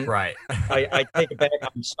 So right. I take it back.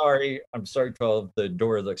 I'm sorry to all of the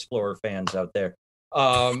Dora the Explorer fans out there.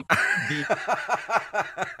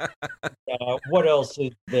 What else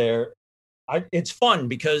is there? It's fun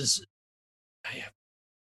because I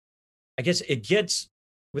guess it gets,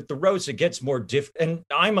 with the roast, it gets more and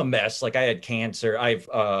I'm a mess. Like I had cancer. I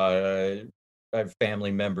have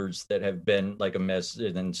family members that have been like a mess,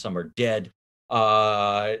 and then some are dead.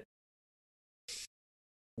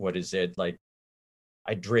 What is it? Like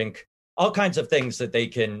I drink all kinds of things that they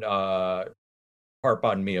can harp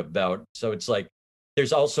on me about. So it's like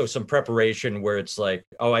there's also some preparation where it's like,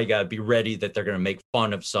 oh, I gotta be ready that they're gonna make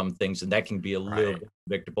fun of some things, and that can be a little bit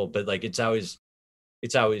predictable. But like it's always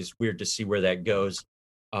weird to see where that goes.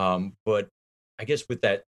 But I guess with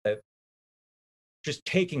that just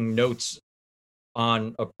taking notes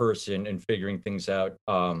on a person and figuring things out,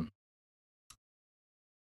 I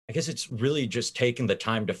guess it's really just taking the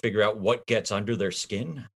time to figure out what gets under their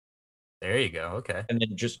skin. There you go. Okay. And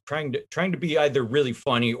then just trying to be either really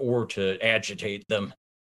funny or to agitate them.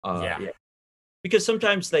 Yeah. Because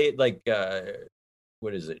sometimes they like,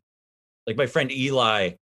 what is it? Like my friend Eli,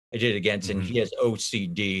 I did it against, and he has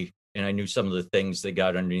OCD, and I knew some of the things that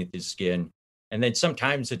got underneath his skin. And then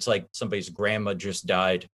sometimes it's like somebody's grandma just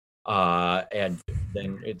died, and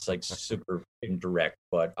then it's like super indirect.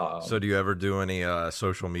 But so do you ever do any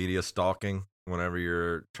social media stalking whenever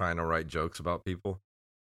you're trying to write jokes about people?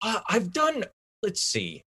 I've done, let's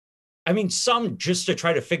see. I mean, some just to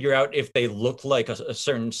try to figure out if they look like a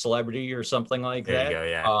certain celebrity or something like that. There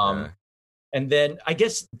you go, yeah. And then I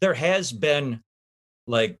guess there has been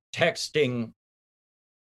like texting.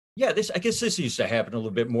 Yeah, I guess this used to happen a little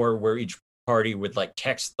bit more, where each party would like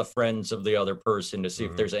text the friends of the other person to see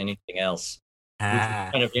if there's anything else, which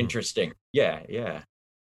is kind of interesting. Yeah.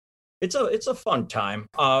 It's a fun time.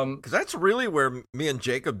 Because that's really where me and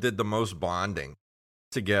Jacob did the most bonding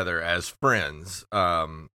together as friends.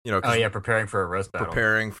 Preparing for a roast battle.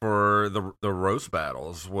 Preparing for the roast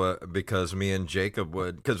battles, because me and Jacob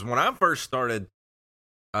would. Because when I first started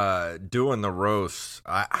doing the roasts,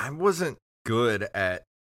 I wasn't good at,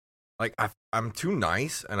 like, I'm too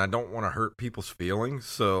nice and I don't want to hurt people's feelings,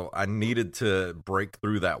 so I needed to break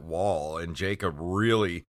through that wall, and Jacob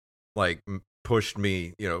really like pushed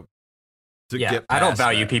me, to get past I don't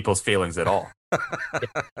value that. people's feelings at all.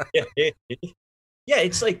 Yeah,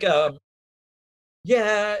 it's like I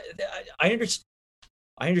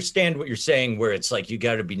understand what you're saying, where it's like you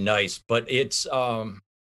got to be nice, but it's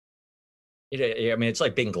it's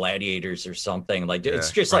like being gladiators or something. Like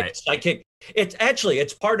it's just like psychic.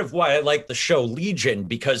 It's part of why I like the show Legion,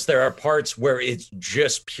 because there are parts where it's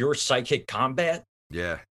just pure psychic combat.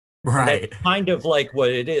 Yeah. Right. That's kind of like what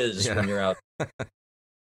it is when you're out.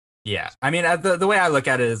 Yeah. I mean, the way I look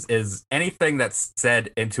at it is anything that's said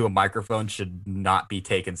into a microphone should not be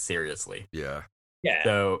taken seriously. Yeah. Yeah.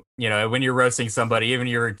 So, when you're roasting somebody, even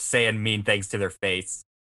you're saying mean things to their face,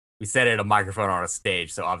 we said it at a microphone on a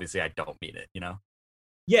stage, so obviously I don't mean it,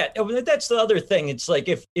 Yeah, that's the other thing. It's like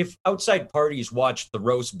if outside parties watch the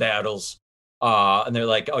roast battles, and they're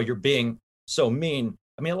like, "Oh, you're being so mean."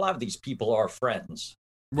 I mean, a lot of these people are friends.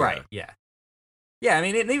 Right. Yeah. Yeah. I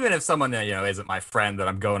mean, even if someone isn't my friend that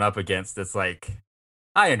I'm going up against, it's like,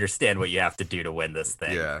 I understand what you have to do to win this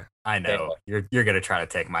thing. Yeah. I know you're gonna try to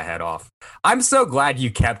take my head off. I'm so glad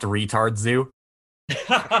you kept Retard Zoo.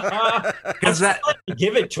 Because that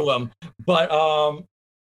give it to him, but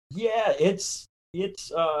yeah, it's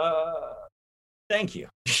thank you.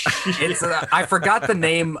 It's I forgot the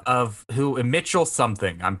name of Mitchell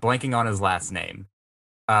something. I'm blanking on his last name.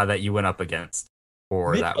 That you went up against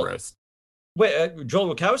for that roast. Wait,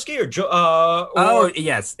 Joel Wachowski or Joel? Oh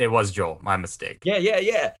yes, it was Joel. My mistake.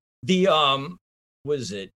 Yeah. The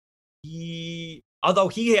was it? Although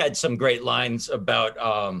he had some great lines about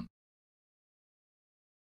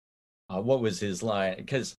What was his line?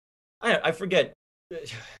 Because I forget.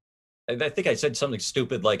 I think I said something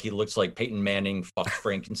stupid like he looks like Peyton Manning fucked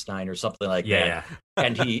Frankenstein or something like that. Yeah.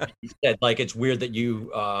 And he said like it's weird that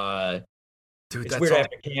you Dude, it's that's weird all.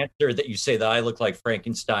 after cancer that you say that I look like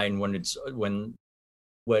Frankenstein when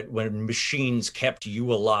machines kept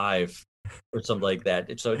you alive or something like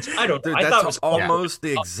that. So it's I don't know. Dude, I thought that's it was almost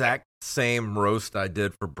the exact same roast I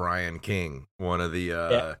did for Brian King, one of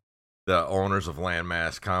the owners of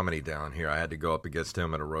Landmass Comedy down here. I had to go up against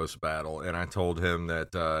him at a roast battle, and I told him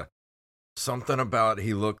that something about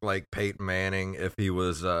he looked like Peyton Manning if he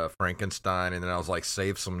was Frankenstein, and then I was like,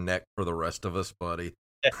 save some neck for the rest of us, buddy.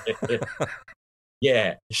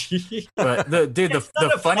 yeah. But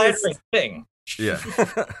the funniest thing. Yeah.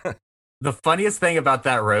 the funniest thing about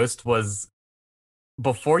that roast was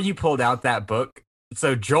before you pulled out that book.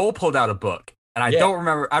 So Joel pulled out a book, and I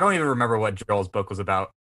don't even remember what Joel's book was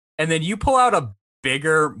about. And then you pull out a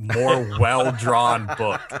bigger, more well-drawn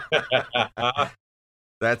book.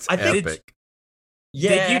 That's epic.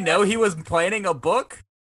 Did you know he was planning a book?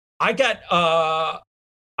 I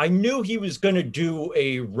knew he was going to do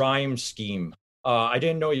a rhyme scheme. I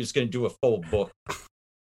didn't know he was going to do a full book.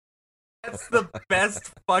 That's the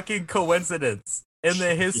best fucking coincidence in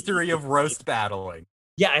the history of roast battling.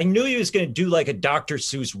 Yeah, I knew he was going to do like a Dr.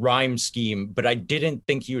 Seuss rhyme scheme, but I didn't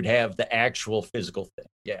think he would have the actual physical thing.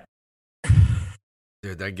 Yeah.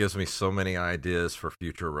 Dude, that gives me so many ideas for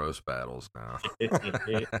future roast battles now.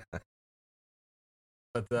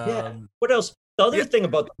 But, yeah. What else? The other thing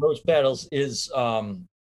about the roast battles is I'm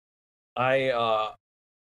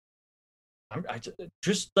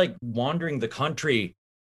just like wandering the country.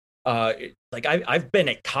 Like I've been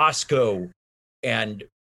at Costco, and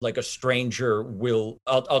like a stranger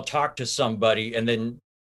I'll talk to somebody, and then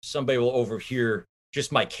somebody will overhear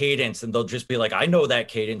just my cadence, and they'll just be like, I know that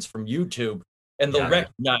cadence from YouTube, and they'll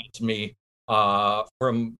recognize me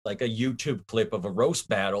from like a YouTube clip of a roast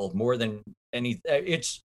battle more than anything.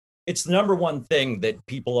 It's the number one thing that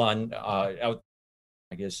people on out,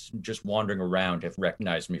 I guess, just wandering around have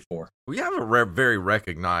recognized me for. We have a very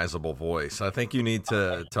recognizable voice. I think you need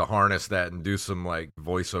to harness that and do some like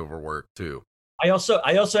voiceover work too. I also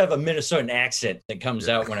have a Minnesotan accent that comes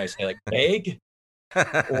out when I say like "egg"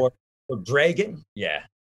 or dragon. Yeah.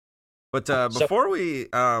 But before we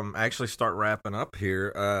actually start wrapping up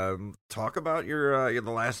here, talk about the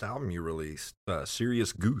last album you released,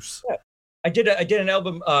 Serious Goose. Yeah. I did an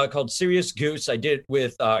album called Serious Goose. I did it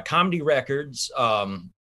with Comedy Records.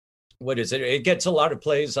 What is it? It gets a lot of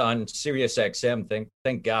plays on Sirius XM.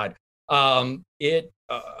 Thank God.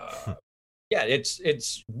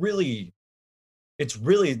 It's really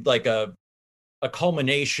like a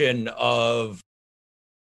culmination of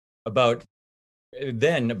about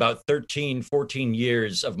 13, 14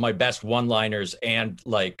 years of my best one-liners and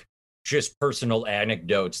like just personal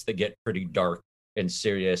anecdotes that get pretty dark and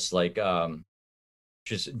serious, like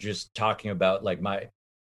just talking about like my,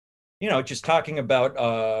 just talking about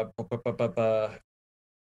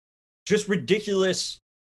just ridiculous,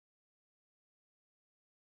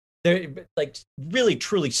 they're like really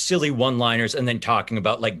truly silly one-liners, and then talking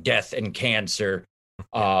about like death and cancer,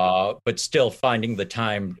 but still finding the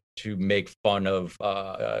time to make fun of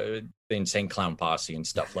the Insane Clown Posse and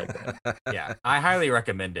stuff like that. Yeah, I highly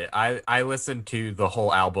recommend it. I listened to the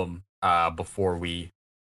whole album before we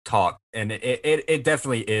talked, and it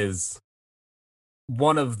definitely is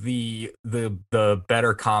one of the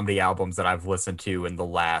better comedy albums that I've listened to in the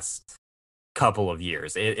last couple of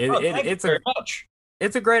years. It's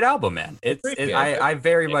a great album, man. I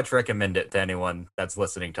very much recommend it to anyone that's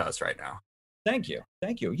listening to us right now. Thank you.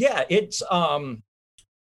 Yeah, it's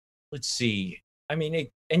let's see. I mean,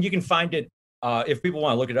 and you can find it if people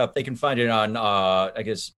want to look it up. They can find it on I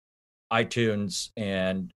guess iTunes,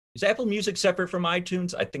 and is Apple Music separate from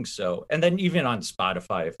iTunes? I think so. And then even on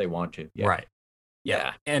Spotify if they want to. Yeah. Right.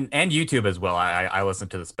 Yeah. And YouTube as well. I listened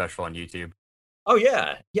to the special on YouTube. Oh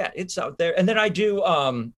yeah, it's out there. And then I do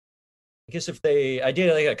I guess I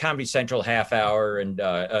did like a Comedy Central half hour and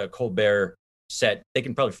a Colbert set. They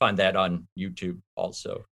can probably find that on YouTube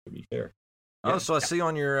also, to be fair. Oh, so I see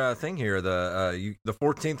on your thing here, the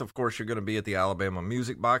 14th, of course, you're going to be at the Alabama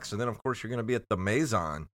Music Box, and then, of course, you're going to be at the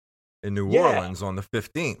Maison in New Orleans on the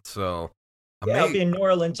 15th. So, I'll be in New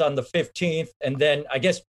Orleans on the 15th, and then I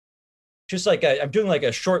guess just like I'm doing like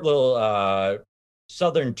a short little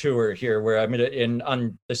Southern tour here, where I'm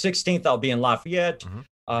on the 16th, I'll be in Lafayette. Mm-hmm.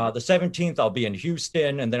 The 17th, I'll be in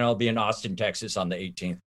Houston, and then I'll be in Austin, Texas on the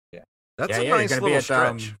 18th. Yeah, that's a nice little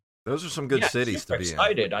stretch. Those are some good cities to be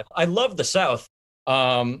excited. I love the South.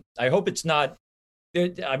 I hope it's not.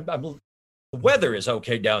 I'm the weather is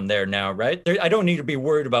okay down there now, right? I don't need to be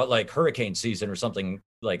worried about like hurricane season or something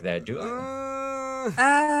like that, do I?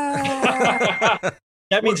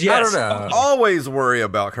 That means yes. I don't know. Always worry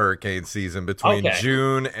about hurricane season between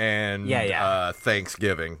June and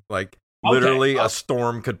Thanksgiving. Like literally a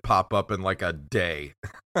storm could pop up in like a day.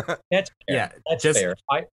 That's fair. Yeah, that's just fair.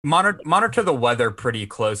 Monitor the weather pretty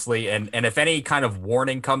closely, and if any kind of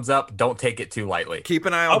warning comes up, don't take it too lightly. Keep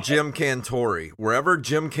an eye on Jim Cantori. Wherever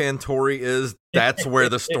Jim Cantori is, that's where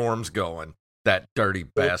the storm's going. That dirty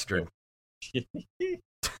bastard.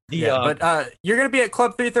 But you're going to be at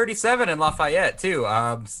Club 337 in Lafayette, too.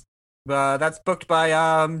 That's booked by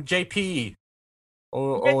JP,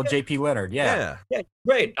 old JP Leonard. Yeah,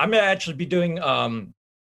 great. I'm going to actually be doing,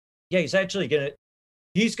 he's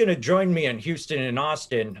going to join me in Houston and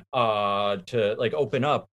Austin to, like, open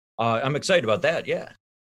up. I'm excited about that, yeah.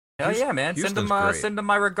 Hell yeah, man. Send them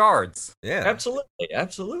my regards. Yeah.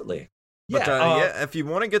 Absolutely. But if you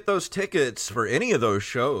want to get those tickets for any of those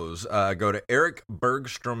shows, go to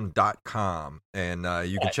erikbergstrom.com and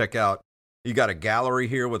you can check out. You got a gallery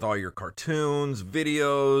here with all your cartoons,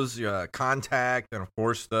 videos, contact, and of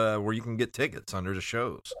course where you can get tickets under the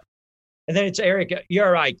shows. And then it's Erik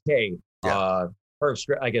ERIK. First,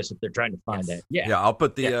 I guess if they're trying to find that. Yeah. I'll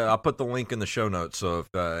put the link in the show notes. So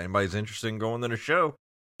if anybody's interested in going to the show,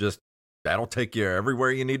 just that'll take you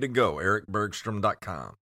everywhere you need to go.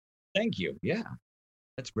 erikbergstrom.com. Thank you. Yeah,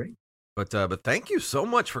 that's great. But thank you so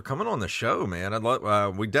much for coming on the show, man.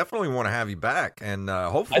 We definitely want to have you back, and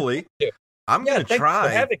hopefully, I'm gonna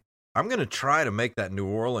try to make that New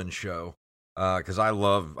Orleans show because I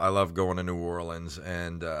love going to New Orleans,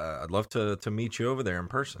 and I'd love to meet you over there in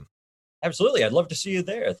person. Absolutely, I'd love to see you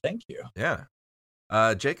there. Thank you. Yeah,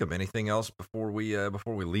 Jacob. Anything else before we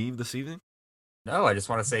leave this evening? No, I just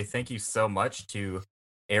want to say thank you so much to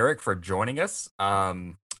Erik for joining us.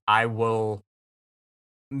 I will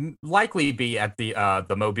likely be at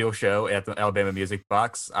the Mobile show at the Alabama Music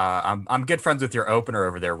Box. I'm good friends with your opener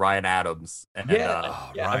over there, Ryan Adams. And,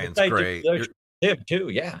 Ryan's great. Him too,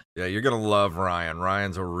 yeah. Yeah, you're gonna love Ryan.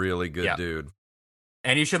 Ryan's a really good dude.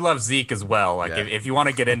 And you should love Zeke as well. Like if you want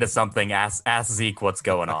to get into something, ask Zeke what's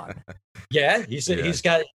going on. Yeah, he's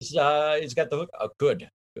got the good.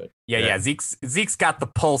 Yeah. Zeke's got the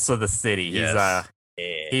pulse of the city. Yes.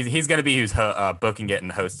 He's going to be who's booking it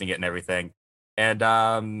and hosting it and everything. And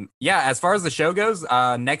as far as the show goes,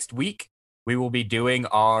 next week we will be doing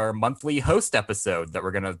our monthly host episode that we're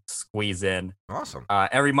going to squeeze in. Awesome.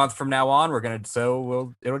 Every month from now on,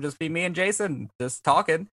 it'll just be me and Jason just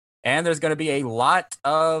talking. And there's going to be a lot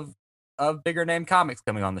of bigger name comics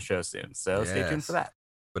coming on the show soon. So stay tuned for that.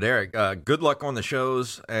 But Erik, good luck on the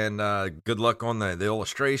shows and good luck on the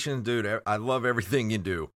illustrations, dude. I love everything you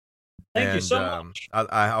do. Thank you so much.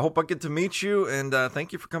 I hope I get to meet you, and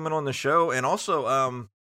thank you for coming on the show. And also,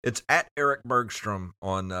 it's at Erik Bergstrom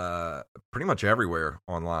on pretty much everywhere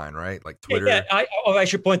online, right? Like Twitter. Yeah, I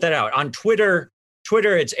should point that out. On Twitter,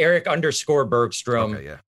 it's Erik_Bergstrom. Okay,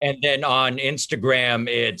 yeah. And then on Instagram,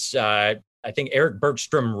 it's I think Erik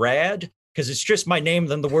Bergstrom Rad, because it's just my name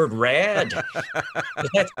then the word rad.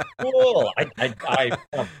 That's cool.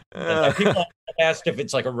 People asked if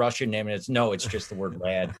it's like a Russian name, and it's just the word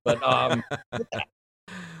rad. But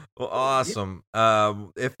well, awesome.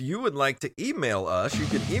 If you would like to email us, you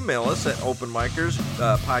can email us at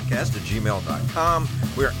openmicers.podcast@gmail.com.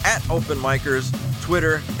 We're at openmicers,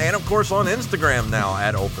 Twitter, and of course on Instagram now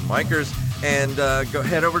at openmicers. And go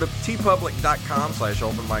head over to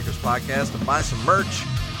tpublic.com/openmicerspodcast and buy some merch.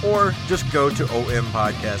 Or just go to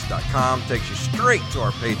ompodcast.com. Takes you straight to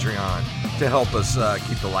our Patreon to help us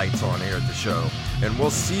keep the lights on here at the show. And we'll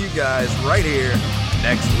see you guys right here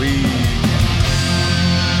next week.